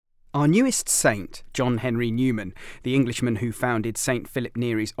Our newest saint, John Henry Newman, the Englishman who founded St Philip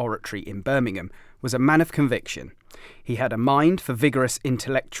Neri's Oratory in Birmingham, was a man of conviction. He had a mind for vigorous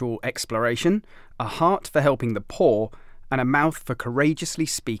intellectual exploration, a heart for helping the poor, and a mouth for courageously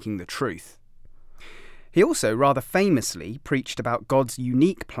speaking the truth. He also rather famously preached about God's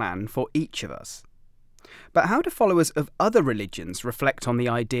unique plan for each of us. But how do followers of other religions reflect on the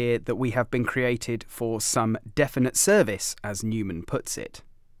idea that we have been created for some definite service, as Newman puts it?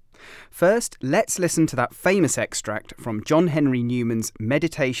 First, let's listen to that famous extract from John Henry Newman's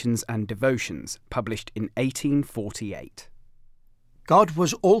Meditations and Devotions, published in 1848. God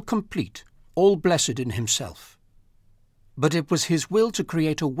was all complete, all blessed in himself. But it was his will to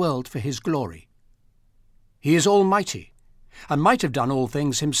create a world for his glory. He is almighty, and might have done all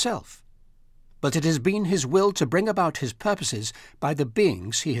things himself. But it has been his will to bring about his purposes by the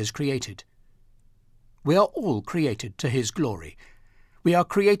beings he has created. We are all created to his glory. We are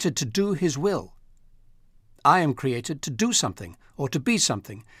created to do his will. I am created to do something or to be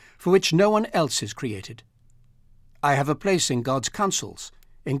something for which no one else is created. I have a place in God's counsels,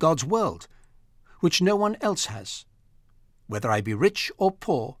 in God's world, which no one else has. Whether I be rich or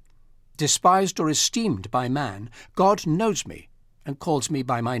poor, despised or esteemed by man, God knows me and calls me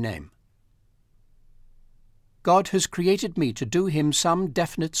by my name. God has created me to do him some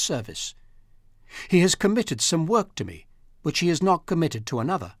definite service. He has committed some work to me, which he has not committed to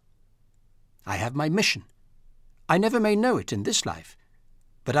another. I have my mission. I never may know it in this life,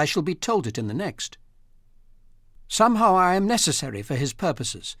 but I shall be told it in the next. Somehow I am necessary for his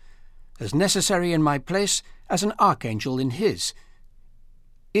purposes, as necessary in my place as an archangel in his.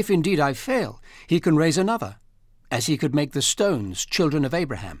 If indeed I fail, he can raise another, as he could make the stones children of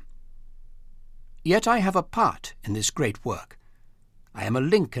Abraham. Yet I have a part in this great work. I am a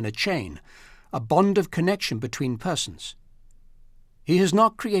link in a chain, a bond of connection between persons. He has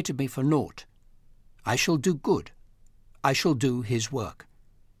not created me for naught. I shall do good. I shall do his work.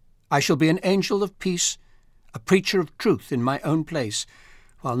 I shall be an angel of peace, a preacher of truth in my own place,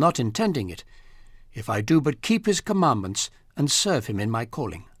 while not intending it, if I do but keep his commandments and serve him in my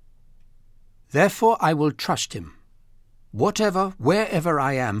calling. Therefore I will trust him. Whatever, wherever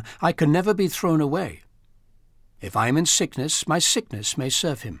I am, I can never be thrown away. If I am in sickness, my sickness may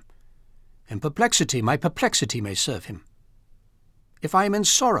serve him. In perplexity, my perplexity may serve him. If I am in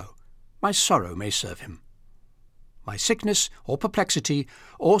sorrow, my sorrow may serve him. My sickness or perplexity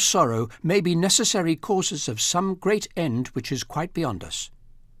or sorrow may be necessary causes of some great end which is quite beyond us.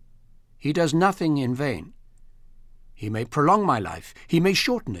 He does nothing in vain. He may prolong my life, he may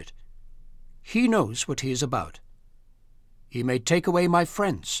shorten it. He knows what he is about. He may take away my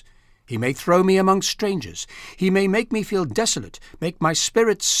friends. He may throw me among strangers. He may make me feel desolate, make my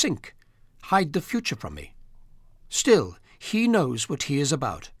spirit sink, hide the future from me. Still, he knows what he is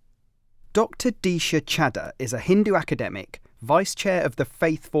about. Dr. Deesha Chadha is a Hindu academic, Vice Chair of the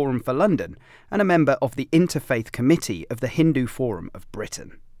Faith Forum for London, and a member of the Interfaith Committee of the Hindu Forum of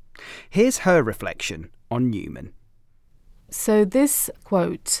Britain. Here's her reflection on Newman. So this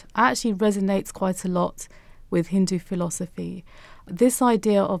quote actually resonates quite a lot with Hindu philosophy. This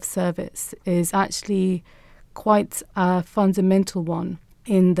idea of service is actually quite a fundamental one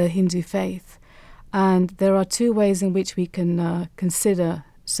in the Hindu faith. And there are two ways in which we can consider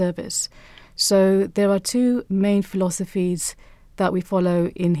service. So there are two main philosophies that we follow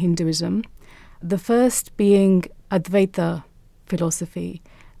in Hinduism. The first being Advaita philosophy,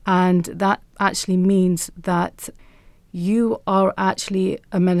 and that actually means that you are actually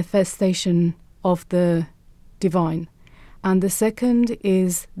a manifestation of the divine. And the second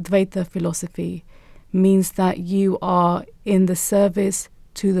is Dvaita philosophy, means that you are in the service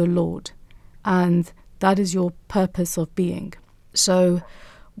to the Lord. And that is your purpose of being. So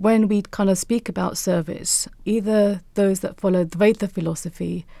when we kind of speak about service, either those that follow Dvaita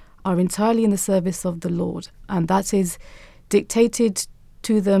philosophy are entirely in the service of the Lord, and that is dictated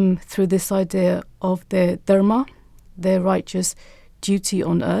to them through this idea of their dharma, their righteous duty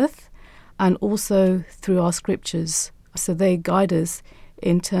on earth, and also through our scriptures. So they guide us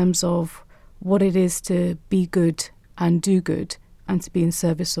in terms of what it is to be good and do good and to be in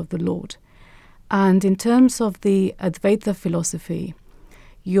service of the Lord. And in terms of the Advaita philosophy,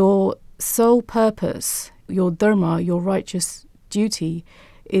 your sole purpose, your dharma, your righteous duty,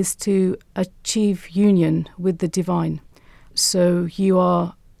 is to achieve union with the divine. So you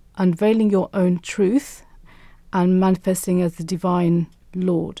are unveiling your own truth and manifesting as the divine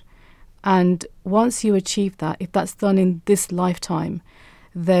Lord. And once you achieve that, if that's done in this lifetime,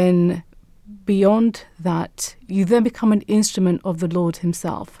 then beyond that, you then become an instrument of the Lord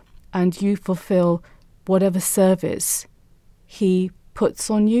himself, and you fulfill whatever service he puts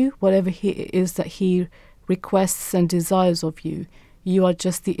on you, whatever it is that he requests and desires of you, you are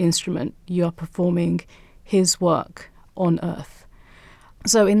just the instrument. You are performing his work on earth.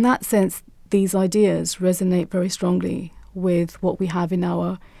 So in that sense, these ideas resonate very strongly with what we have in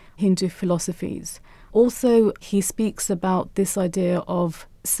our Hindu philosophies. Also, he speaks about this idea of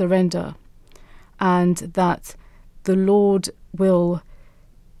surrender, and that the Lord will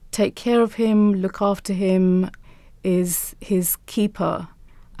take care of him, look after him, is his keeper.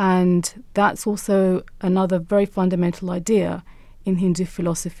 And that's also another very fundamental idea in Hindu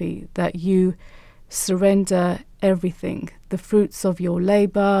philosophy, that you surrender everything, the fruits of your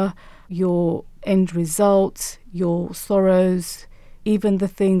labor, your end result, your sorrows, even the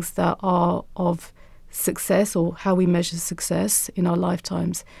things that are of success or how we measure success in our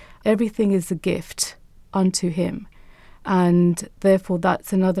lifetimes. Everything is a gift unto him. And therefore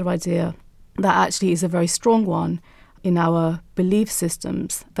that's another idea that actually is a very strong one in our belief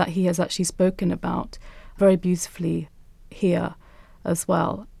systems that he has actually spoken about very beautifully here as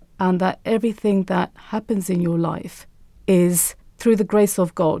well. And that everything that happens in your life is through the grace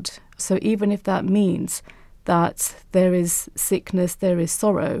of God. So even if that means that there is sickness, there is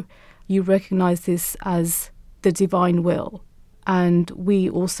sorrow, you recognize this as the divine will. And we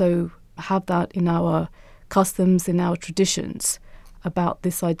also have that in our customs, in our traditions, about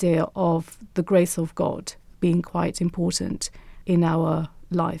this idea of the grace of God being quite important in our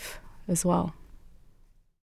life as well.